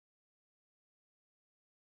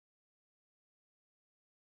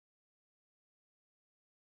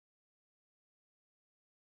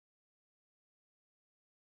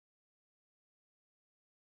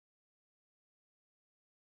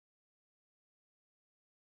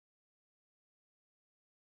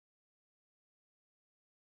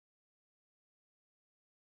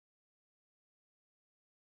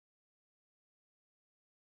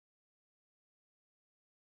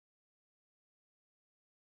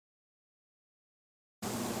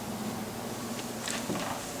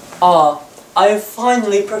Ah, I have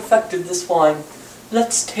finally perfected this wine.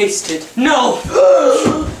 Let's taste it. No!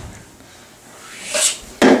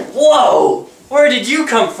 Whoa! Where did you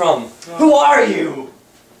come from? Who are you?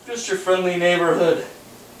 Just your friendly neighborhood.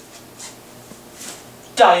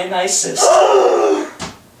 Dionysus.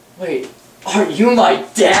 Wait, aren't you my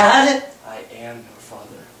dad? I am your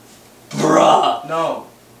father. Bruh! No.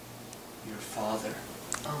 Your father.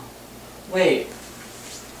 Oh, wait.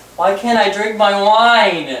 Why can't I drink my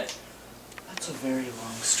wine? That's a very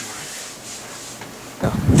long story.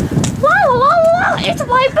 La la la la! It's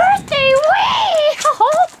my birthday! Wee!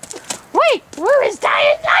 Wait, where is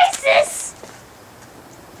Dionysus?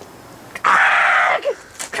 Ah!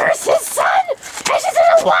 Curse his son! This is in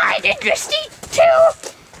the wine industry too!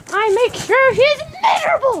 I make sure he is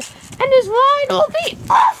miserable, and his wine will be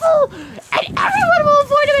awful, and everyone will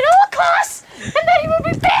avoid him at all costs, and then he will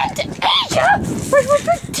be banned to Asia, where he will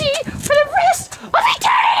drink tea for the rest of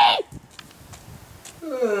eternity!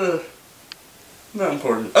 Not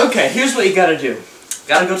important. Okay, here's what you gotta do.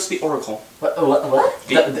 Gotta go to the oracle. What?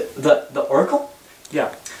 The oracle?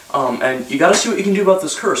 Yeah. And you gotta see what you can do about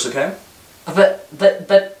this curse, okay? But...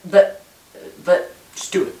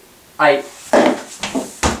 Just do it. I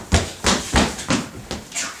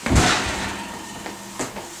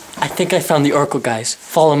think I found the oracle, guys.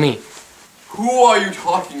 Follow me. Who are you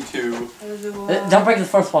talking to? Don't break the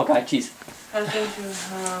fourth wall, guy. Jeez.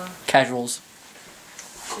 Casuals.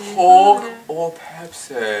 Coke or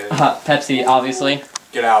Pepsi? Pepsi, obviously.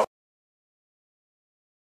 Get out.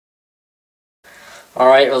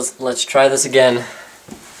 Alright, let's try this again.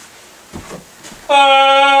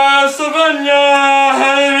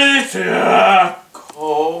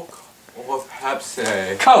 Coke or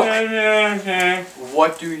Pepsi? Coke!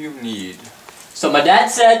 What do you need? So my dad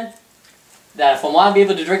said that if I want to be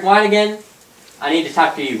able to drink wine again, I need to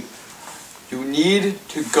talk to you. You need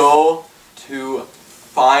to go to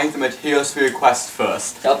find the materials for your quest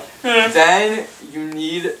first. Yep. Then you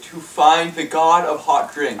need to find the god of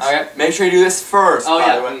hot drinks. Okay. Make sure you do this first, Oh by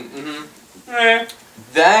yeah. the way.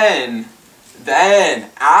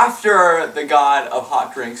 Then, after the god of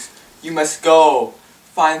hot drinks, you must go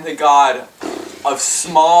find the god of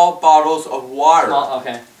small bottles of water.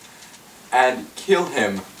 Okay. And kill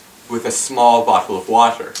him with a small bottle of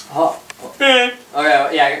water. Oh. Okay,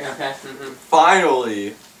 yeah, okay.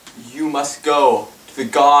 Finally, you must go to the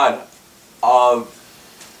god of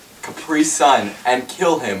Capri Sun and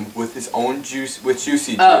kill him with his own juice, with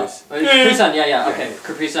juicy juice. Capri Sun, yeah, okay.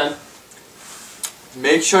 Capri Sun.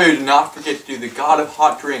 Make sure you do not forget to do the god of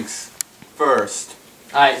hot drinks first.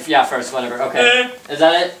 Alright, yeah, first, whatever, okay. Is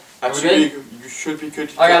that it? That should be, you should be good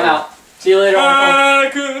to go. Okay, I'm out. See you later,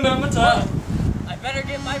 Oracle. I better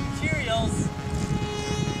get my materials.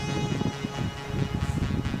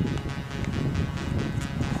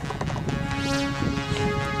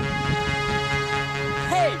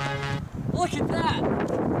 Hey! Look at that!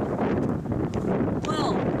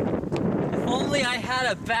 Well, if only I had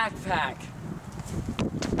a backpack.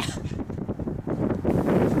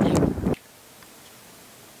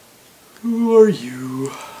 Who are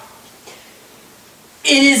you?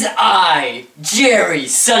 It is I, Jerry,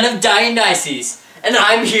 son of Dionysus, and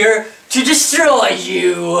I'm here to destroy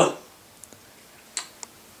you!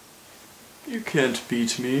 You can't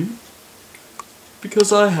beat me.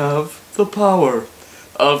 Because I have the power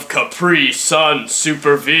of Capri Sun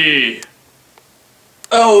Super V.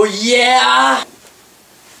 Oh yeah?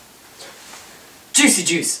 Juicy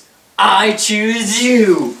Juice, I choose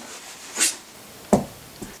you!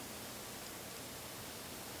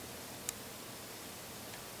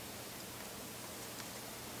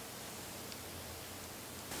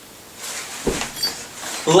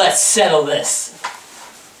 Let's settle this.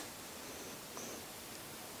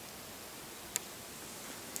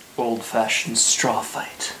 Old-fashioned straw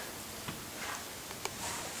fight.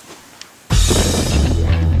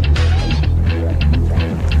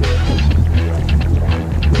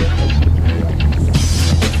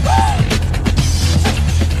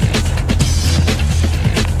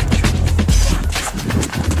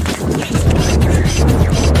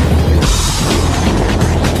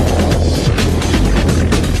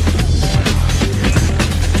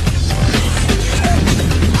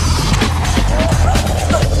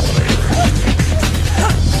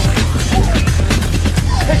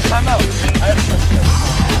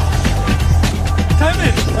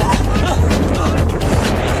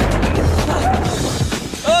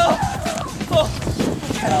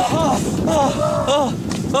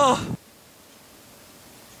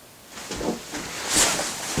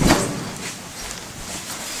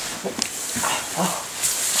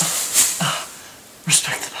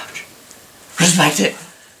 Respect the boundary. Respect it.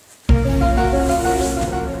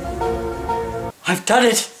 I've done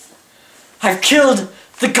it! I've killed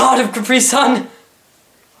the god of Capri Sun!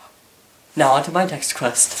 Now on to my next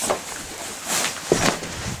quest.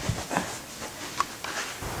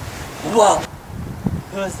 Whoa!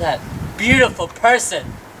 Who is that beautiful person?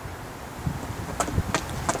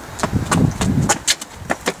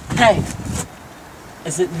 Hey!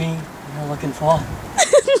 Is it me you're looking for?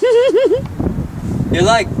 You're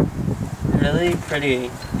like really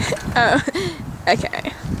pretty. Oh,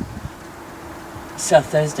 okay. So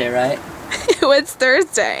Thursday, right? What's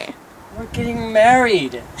Thursday? We're getting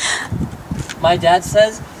married. My dad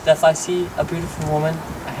says that if I see a beautiful woman,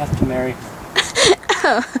 I have to marry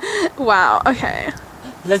her. Wow, okay.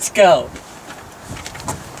 Let's go.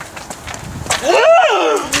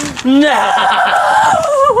 No!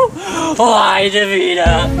 Why,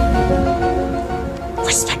 Davida?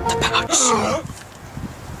 Respect the pouch.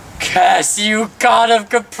 Curse you, god of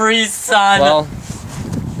Capri Sun! Well,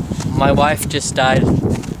 my wife just died.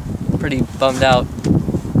 Pretty bummed out.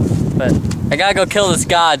 But I gotta go kill this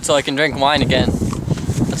god so I can drink wine again.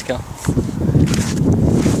 Let's go.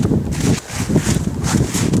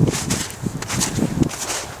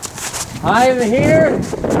 I'm here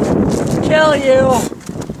to kill you!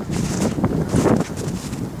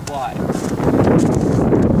 Why?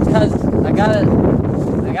 Because I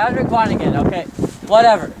gotta drink wine again, okay?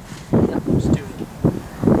 Whatever. No, stupid.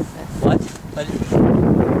 What? But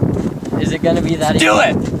is it gonna be that easy? Do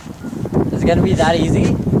it! Is it gonna be that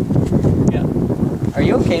easy? Yeah. Are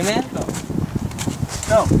you okay, man? No.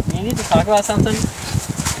 No. You need to talk about something?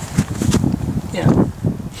 Yeah.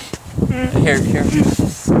 Here.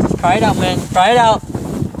 Just try it out, man. Try it out.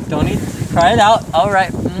 Don't need. Try it out. All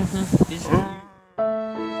right.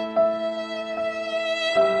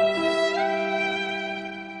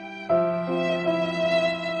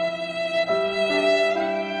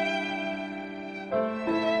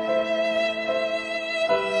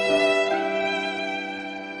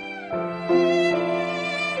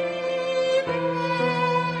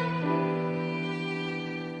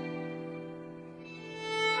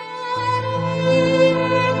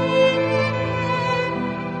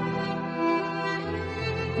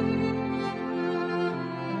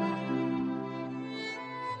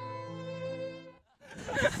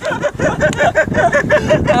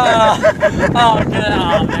 Oh, good.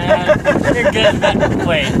 Oh, man. You're good, man.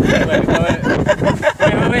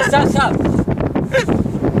 Wait, stop.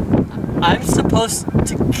 I'm supposed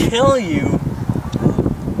to kill you.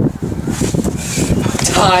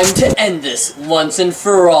 Time to end this once and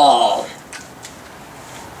for all.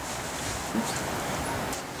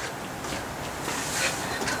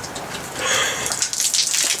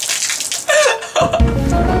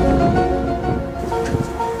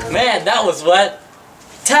 Man, that was wet.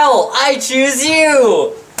 Towel, I choose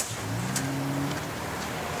you!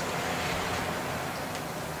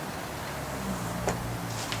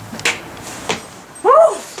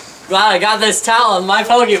 Woo! Glad I got this towel in my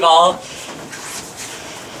Pokeball.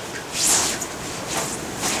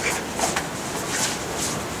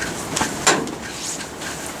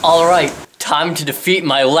 Alright, time to defeat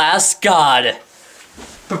my last god.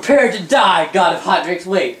 Prepare to die, god of hot drinks.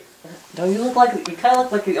 Wait, don't you look like, you kind of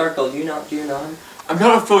look like the Oracle. Do you know him? I'm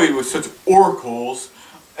not affiliated with such oracles.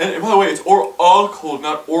 And by the way, it's oracle,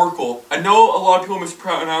 not oracle. I know a lot of people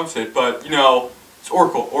mispronounce it, but, you know, it's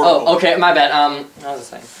oracle. Oh, okay, my bad. What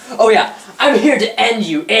was I saying? Oh yeah, I'm here to end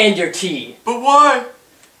you and your tea. But why?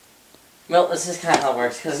 Well, this is kind of how it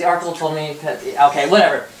works, because the Oracle told me, okay,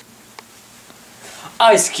 whatever.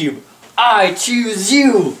 Ice Cube, I choose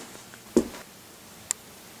you!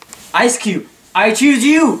 Ice Cube, I choose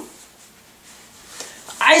you!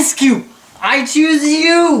 Ice Cube, I choose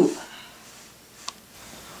you!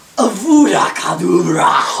 Avuda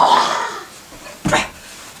Kadubra!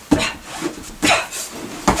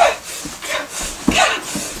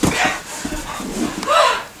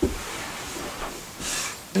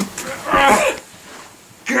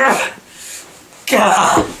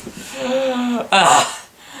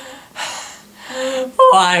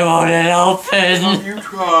 Why won't it open? You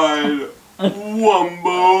tried,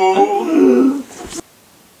 Wumbo.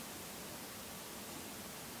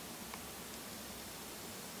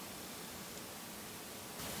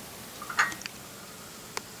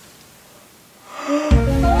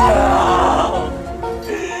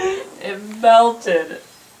 It melted.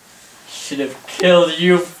 Should have killed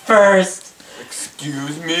you first.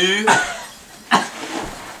 Excuse me?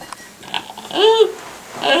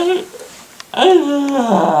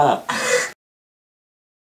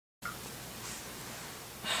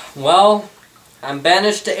 Well, I'm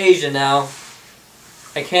banished to Asia now.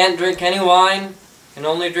 I can't drink any wine and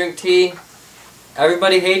only drink tea.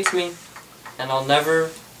 Everybody hates me, And I'll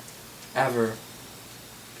never, ever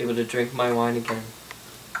be able to drink my wine again.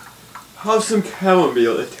 Have some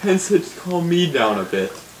chamomile. It tends to calm me down a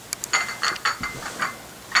bit.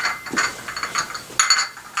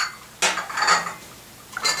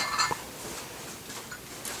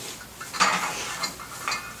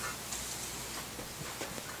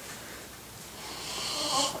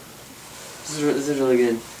 This is really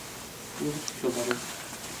good. I feel better.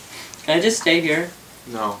 Can I just stay here?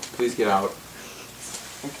 No, please get out.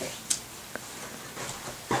 Okay.